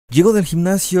Llego del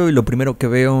gimnasio y lo primero que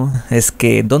veo es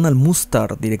que Donald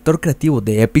Mustard, director creativo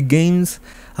de Epic Games,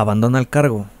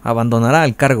 abandonará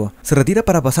el cargo. Se retira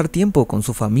para pasar tiempo con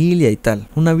su familia y tal,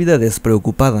 una vida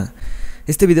despreocupada.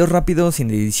 Este video es rápido, sin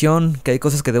edición, que hay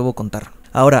cosas que debo contar.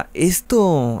 Ahora,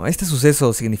 este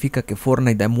suceso significa que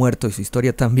Fortnite ha muerto y su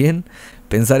historia también.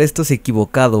 Pensar esto es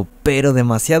equivocado, pero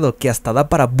demasiado, que hasta da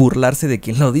para burlarse de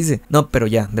quien lo dice. No, pero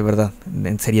ya, de verdad,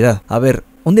 en seriedad. A ver,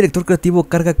 un director creativo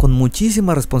carga con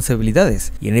muchísimas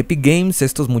responsabilidades, y en Epic Games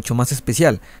esto es mucho más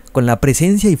especial. Con la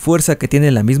presencia y fuerza que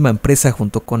tiene la misma empresa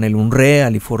junto con el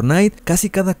Unreal y Fortnite, casi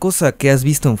cada cosa que has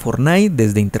visto en Fortnite,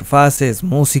 desde interfaces,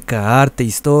 música, arte,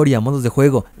 historia, modos de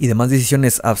juego y demás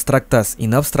decisiones abstractas y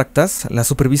no abstractas, la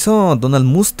supervisó Donald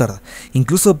Mustard.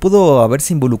 Incluso pudo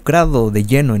haberse involucrado de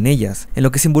lleno en ellas. En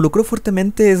lo que se involucró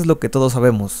fuertemente es lo que todos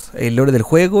sabemos, el lore del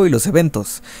juego y los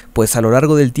eventos, pues a lo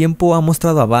largo del tiempo ha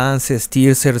mostrado avances,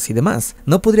 teasers y demás.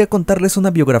 No podría contarles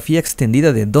una biografía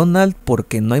extendida de Donald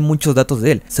porque no hay muchos datos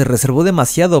de él. Se reservó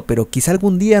demasiado, pero quizá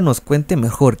algún día nos cuente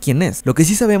mejor quién es. Lo que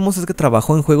sí sabemos es que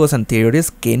trabajó en juegos anteriores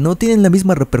que no tienen la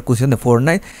misma repercusión de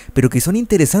Fortnite, pero que son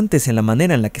interesantes en la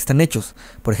manera en la que están hechos.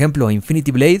 Por ejemplo, Infinity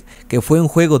Blade, que fue un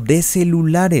juego de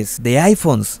celulares, de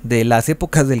iPhones, de las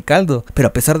épocas del caldo, pero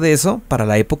a pesar de eso, para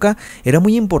la época, era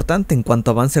muy importante en cuanto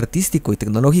a avance artístico y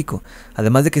tecnológico,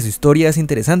 además de que su historia es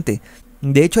interesante.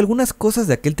 De hecho, algunas cosas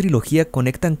de aquel trilogía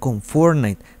conectan con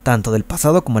Fortnite, tanto del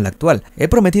pasado como el actual. He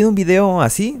prometido un video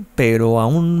así, pero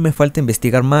aún me falta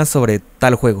investigar más sobre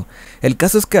tal juego. El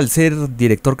caso es que al ser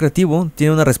director creativo,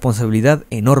 tiene una responsabilidad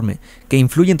enorme, que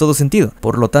influye en todo sentido.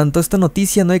 Por lo tanto, esta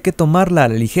noticia no hay que tomarla a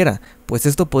la ligera, pues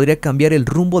esto podría cambiar el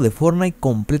rumbo de Fortnite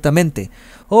completamente,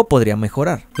 o podría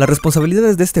mejorar. Las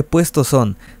responsabilidades de este puesto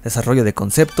son desarrollo de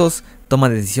conceptos, toma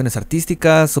de decisiones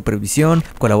artísticas, supervisión,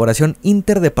 colaboración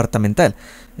interdepartamental.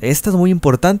 Esta es muy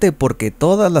importante porque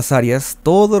todas las áreas,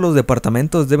 todos los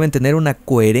departamentos deben tener una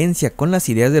coherencia con las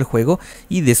ideas del juego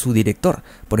y de su director.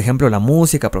 Por ejemplo, la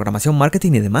música, programación,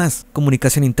 marketing y demás.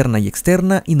 Comunicación interna y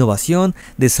externa, innovación,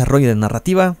 desarrollo de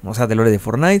narrativa, o sea, del lore de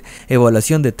Fortnite,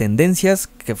 evaluación de tendencias,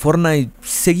 que Fortnite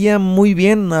seguía muy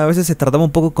bien, a veces se tardaba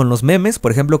un poco con los memes,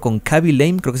 por ejemplo con Kaby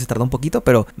Lame creo que se tardó un poquito,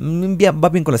 pero va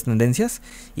bien con las tendencias.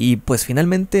 Y pues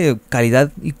finalmente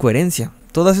calidad y coherencia.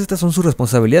 Todas estas son sus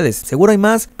responsabilidades. Seguro hay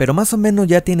más, pero más o menos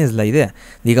ya tienes la idea.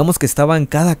 Digamos que estaba en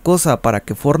cada cosa para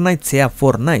que Fortnite sea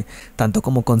Fortnite, tanto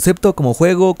como concepto, como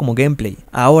juego, como gameplay.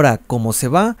 Ahora, como se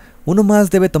va, uno más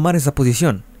debe tomar esa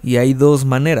posición. Y hay dos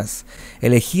maneras,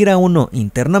 elegir a uno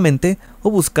internamente o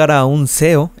buscar a un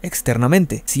CEO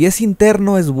externamente. Si es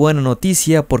interno es buena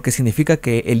noticia porque significa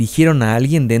que eligieron a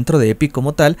alguien dentro de Epic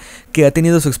como tal que ha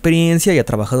tenido su experiencia y ha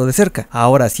trabajado de cerca.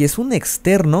 Ahora, si es un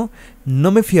externo,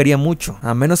 no me fiaría mucho,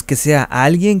 a menos que sea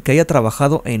alguien que haya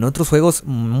trabajado en otros juegos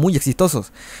muy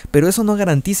exitosos. Pero eso no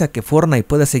garantiza que Fortnite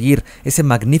pueda seguir ese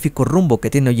magnífico rumbo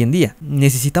que tiene hoy en día.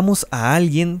 Necesitamos a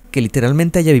alguien que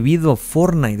literalmente haya vivido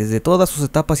Fortnite desde todas sus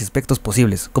etapas y aspectos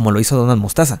posibles, como lo hizo Donald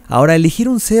MOSTAZA. Ahora, elegir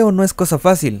un CEO no es cosa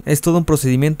fácil, es todo un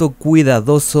procedimiento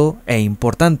cuidadoso e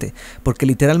importante, porque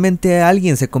literalmente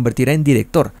alguien se convertirá en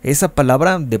director. Esa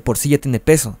palabra de por sí ya tiene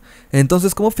peso.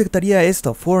 Entonces, ¿cómo afectaría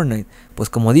esto a Fortnite? Pues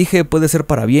como dije, puede ser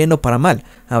para bien o para mal.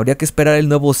 Habría que esperar el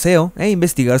nuevo CEO e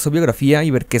investigar su biografía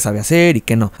y ver qué sabe hacer y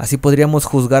qué no. Así podríamos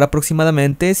juzgar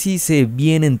aproximadamente si se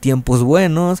vienen tiempos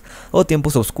buenos o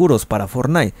tiempos oscuros para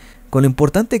Fortnite. Con lo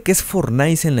importante que es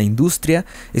Fortnite en la industria,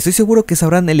 estoy seguro que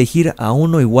sabrán elegir a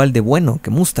uno igual de bueno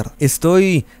que Mustard.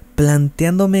 Estoy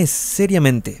planteándome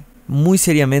seriamente, muy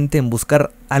seriamente, en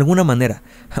buscar alguna manera,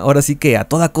 ahora sí que a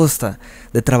toda costa,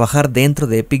 de trabajar dentro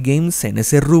de Epic Games en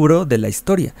ese rubro de la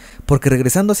historia. Porque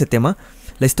regresando a ese tema,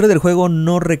 la historia del juego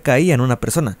no recaía en una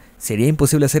persona, sería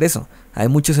imposible hacer eso. Hay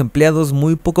muchos empleados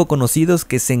muy poco conocidos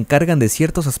que se encargan de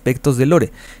ciertos aspectos del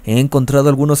lore. He encontrado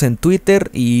algunos en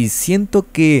Twitter y siento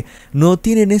que no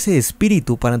tienen ese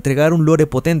espíritu para entregar un lore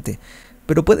potente.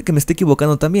 Pero puede que me esté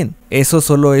equivocando también, eso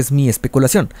solo es mi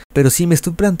especulación. Pero sí me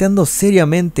estoy planteando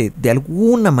seriamente, de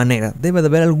alguna manera, debe de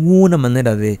haber alguna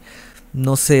manera de,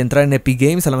 no sé, entrar en Epic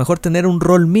Games, a lo mejor tener un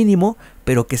rol mínimo,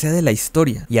 pero que sea de la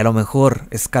historia. Y a lo mejor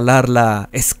escalar la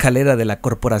escalera de la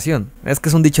corporación. Es que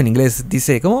es un dicho en inglés,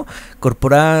 dice, ¿cómo?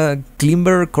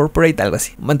 Climber, corporate, algo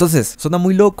así. Entonces, suena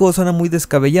muy loco, suena muy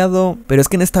descabellado, pero es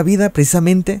que en esta vida,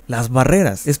 precisamente, las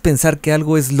barreras es pensar que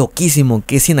algo es loquísimo,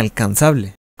 que es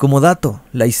inalcanzable. Como dato,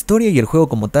 la historia y el juego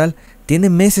como tal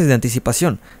tiene meses de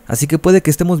anticipación, así que puede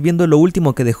que estemos viendo lo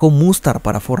último que dejó Mustard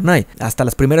para Fortnite, hasta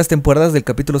las primeras temporadas del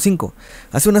capítulo 5.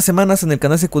 Hace unas semanas en el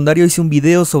canal secundario hice un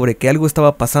video sobre que algo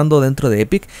estaba pasando dentro de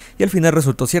Epic y al final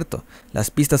resultó cierto. Las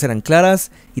pistas eran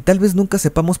claras y tal vez nunca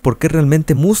sepamos por qué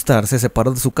realmente Mustard se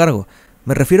separó de su cargo.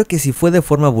 Me refiero a que si fue de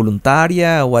forma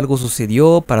voluntaria o algo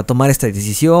sucedió para tomar esta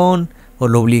decisión o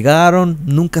lo obligaron,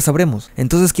 nunca sabremos.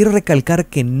 Entonces quiero recalcar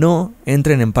que no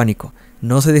entren en pánico.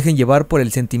 No se dejen llevar por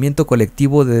el sentimiento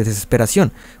colectivo de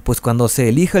desesperación, pues cuando se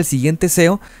elija el siguiente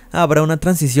CEO, habrá una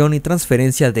transición y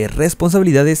transferencia de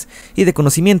responsabilidades y de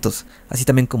conocimientos, así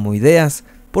también como ideas.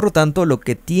 Por lo tanto, lo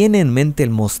que tiene en mente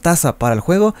el MOSTAZA para el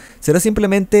juego será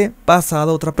simplemente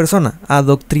pasado a otra persona,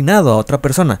 adoctrinado a otra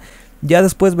persona. Ya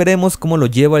después veremos cómo lo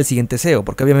lleva el siguiente CEO,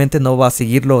 porque obviamente no va a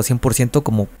seguirlo 100%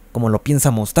 como lo piensa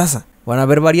MOSTAZA. Van a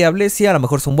haber variables y a lo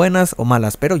mejor son buenas o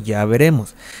malas, pero ya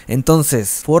veremos.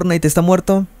 Entonces, ¿Fortnite está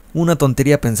muerto? Una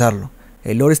tontería pensarlo.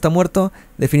 ¿El lore está muerto?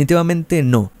 Definitivamente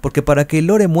no, porque para que el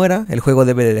lore muera, el juego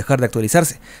debe de dejar de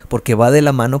actualizarse, porque va de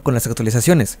la mano con las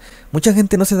actualizaciones. Mucha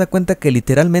gente no se da cuenta que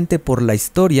literalmente por la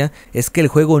historia es que el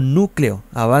juego núcleo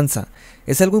avanza.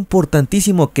 Es algo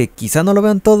importantísimo que quizá no lo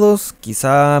vean todos,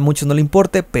 quizá a muchos no le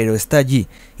importe, pero está allí,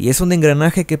 y es un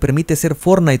engranaje que permite ser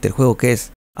Fortnite el juego que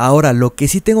es. Ahora, lo que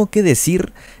sí tengo que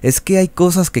decir es que hay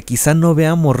cosas que quizá no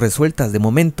veamos resueltas de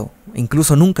momento,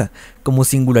 incluso nunca, como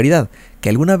singularidad, que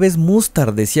alguna vez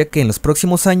Mustard decía que en los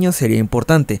próximos años sería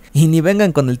importante, y ni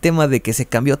vengan con el tema de que se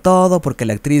cambió todo porque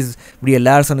la actriz Brie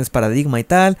Larson es paradigma y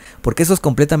tal, porque eso es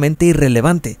completamente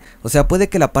irrelevante. O sea, puede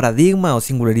que la paradigma o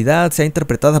singularidad sea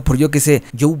interpretada por yo que sé,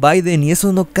 Joe Biden, y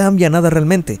eso no cambia nada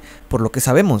realmente, por lo que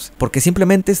sabemos, porque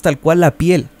simplemente es tal cual la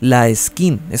piel, la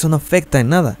skin, eso no afecta en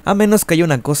nada, a menos que haya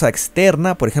una cosa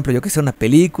externa, por ejemplo yo que sé, una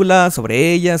película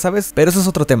sobre ella, ¿sabes? Pero eso es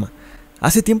otro tema.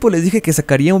 Hace tiempo les dije que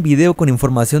sacaría un video con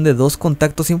información de 2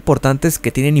 contactos importantes que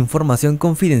tienen información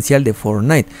confidencial de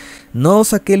Fortnite. No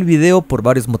saqué el video por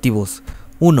varios motivos.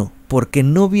 1. Porque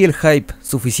no vi el hype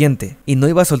suficiente y no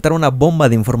iba a soltar una bomba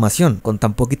de información con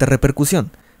tan poquita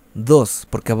repercusión. 2.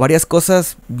 Porque varias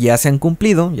cosas ya se habían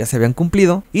cumplido.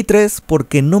 Y 3.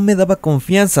 Porque no me daba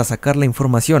confianza sacar la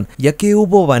información, ya que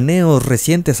hubo baneos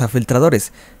recientes a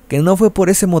filtradores, que no fue por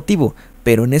ese motivo,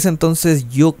 pero en ese entonces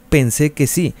yo pensé que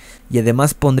sí, y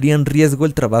además pondría en riesgo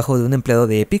el trabajo de un empleado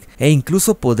de Epic e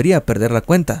incluso podría perder la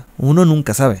cuenta, uno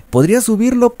nunca sabe. Podría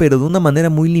subirlo pero de una manera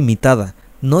muy limitada,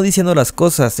 no diciendo las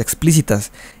cosas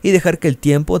explícitas y dejar que el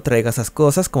tiempo traiga esas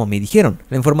cosas como me dijeron.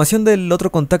 La información del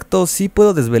otro contacto sí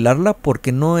puedo desvelarla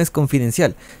porque no es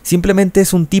confidencial, simplemente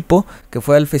es un tipo que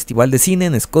fue al festival de cine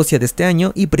en Escocia de este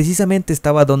año y precisamente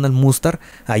estaba Donald Mustard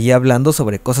allí hablando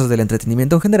sobre cosas del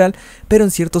entretenimiento en general, pero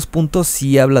en ciertos puntos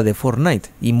sí habla de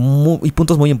Fortnite y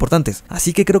puntos muy importantes,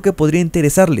 así que creo que podría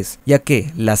interesarles, ya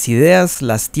que las ideas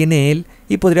las tiene él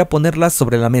y podría ponerlas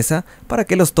sobre la mesa para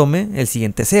que los tome el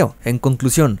siguiente CEO. En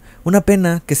conclusión, una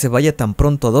pena que se vaya tan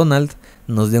pronto Donald,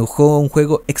 nos dejó un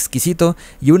juego exquisito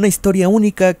y una historia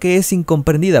única que es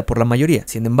incomprendida por la mayoría.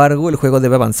 Sin embargo, el juego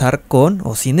debe avanzar con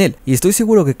o sin él, y estoy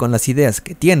seguro que con las ideas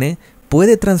que tiene,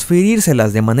 puede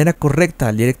transferírselas de manera correcta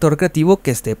al director creativo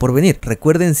que esté por venir.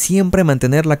 Recuerden siempre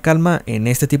mantener la calma en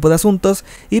este tipo de asuntos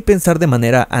y pensar de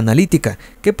manera analítica,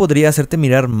 que podría hacerte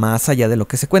mirar más allá de lo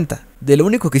que se cuenta. De lo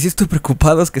único que sí estoy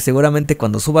preocupado es que seguramente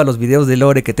cuando suba los videos de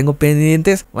lore que tengo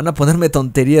pendientes, van a ponerme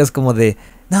tonterías como de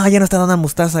no, ya no está Donald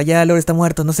Mostaza, ya lore está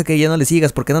muerto, no sé qué, ya no le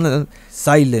sigas, porque no le...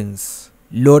 Silence.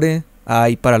 Lore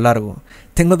hay para largo.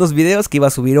 Tengo 2 videos que iba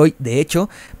a subir hoy, de hecho,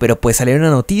 pero pues salió una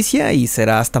noticia y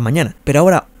será hasta mañana. Pero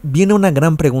ahora viene una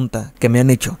gran pregunta que me han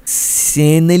hecho.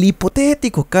 Si en el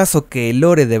hipotético caso que el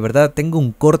lore de verdad tenga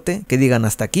un corte que digan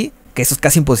hasta aquí, que eso es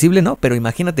casi imposible, ¿no? Pero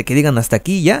imagínate que digan hasta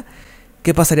aquí ya,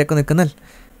 ¿qué pasaría con el canal?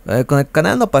 Con el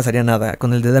canal no pasaría nada,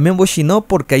 con el de Damián Boshi no,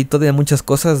 porque hay todavía muchas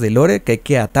cosas de lore que hay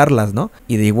que atarlas, ¿no?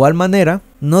 Y de igual manera,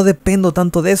 no dependo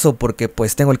tanto de eso porque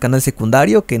pues tengo el canal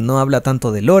secundario que no habla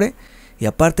tanto de lore. Y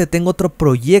aparte tengo otro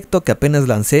proyecto que apenas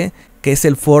lancé, que es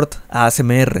el Fort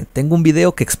ASMR. Tengo un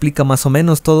video que explica más o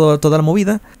menos toda la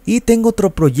movida. Y tengo otro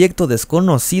proyecto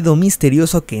desconocido,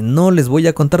 misterioso, que no les voy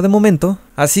a contar de momento.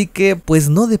 Así que pues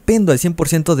no dependo al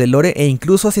 100% de lore, e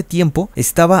incluso hace tiempo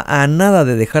estaba a nada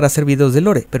de dejar hacer videos de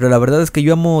lore. Pero la verdad es que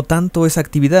yo amo tanto esa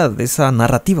actividad, esa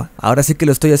narrativa. Ahora sí que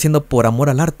lo estoy haciendo por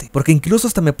amor al arte. Porque incluso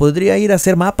hasta me podría ir a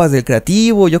hacer mapas del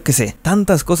creativo, yo qué sé.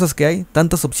 Tantas cosas que hay,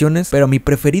 tantas opciones. Pero mi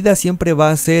preferida siempre va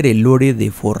a ser el lore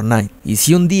de Fortnite. Y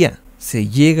si un día se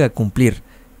llega a cumplir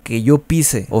que yo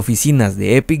pise oficinas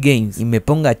de Epic Games y me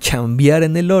ponga a chambear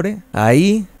en el lore,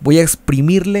 ahí voy a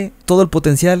exprimirle todo el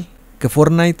potencial que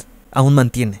Fortnite aún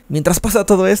mantiene. Mientras pasa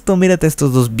todo esto, mírate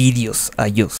estos 2 vídeos.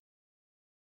 Adiós.